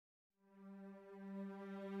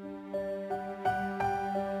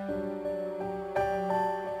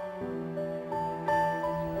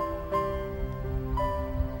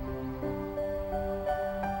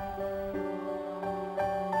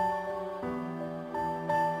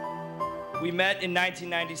We met in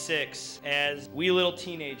 1996 as wee little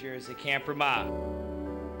teenagers at Camp Vermont.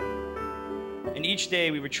 And each day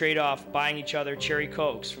we would trade off buying each other cherry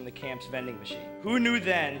cokes from the camp's vending machine. Who knew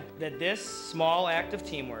then that this small act of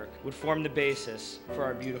teamwork would form the basis for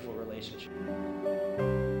our beautiful relationship?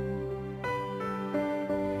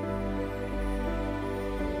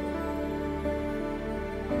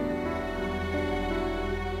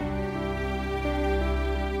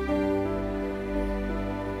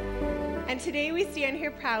 And today we stand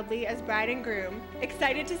here proudly as bride and groom,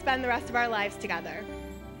 excited to spend the rest of our lives together.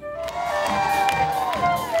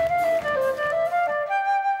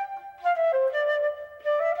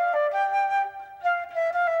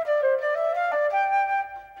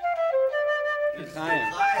 It's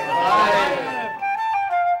time.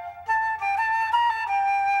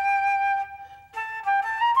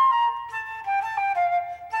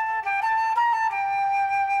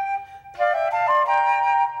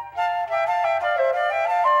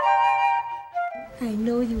 I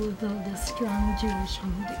know you will build a strong Jewish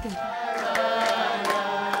home together.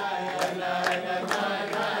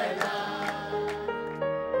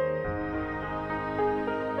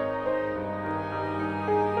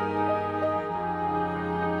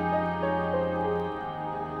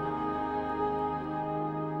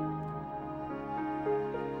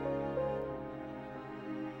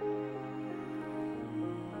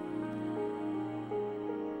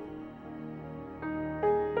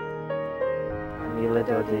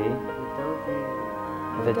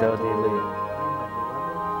 Vidodi.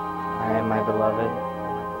 I am my beloved,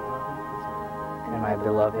 and my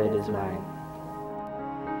beloved is mine.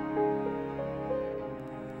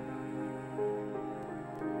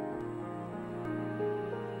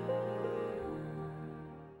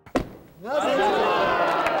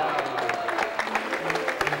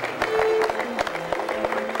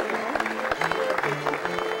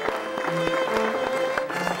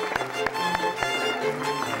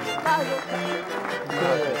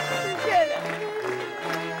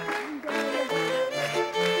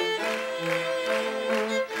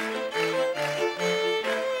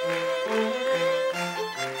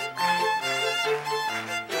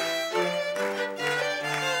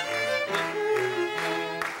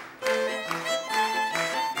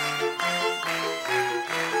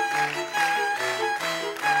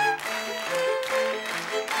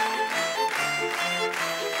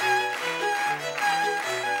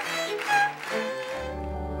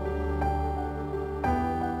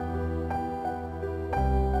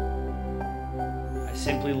 I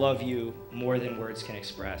simply love you more than words can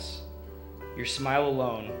express. Your smile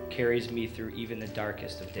alone carries me through even the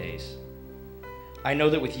darkest of days. I know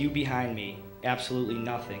that with you behind me, absolutely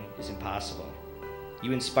nothing is impossible.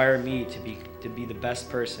 You inspire me to be the best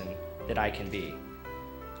person that I can be.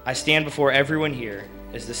 I stand before everyone here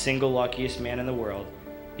as the single luckiest man in the world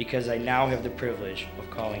because I now have the privilege of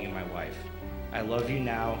calling you my wife. I love you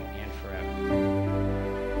now and forever.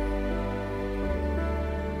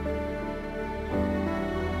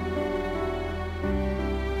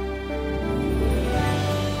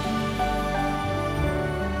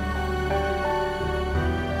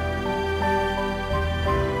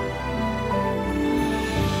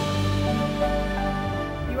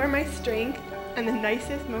 My strength and the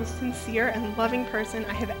nicest, most sincere and loving person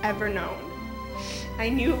I have ever known. I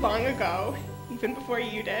knew long ago, even before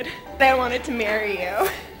you did, that I wanted to marry you,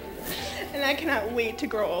 and I cannot wait to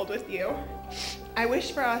grow old with you. I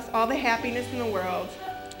wish for us all the happiness in the world.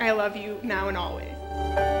 I love you now and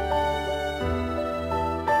always.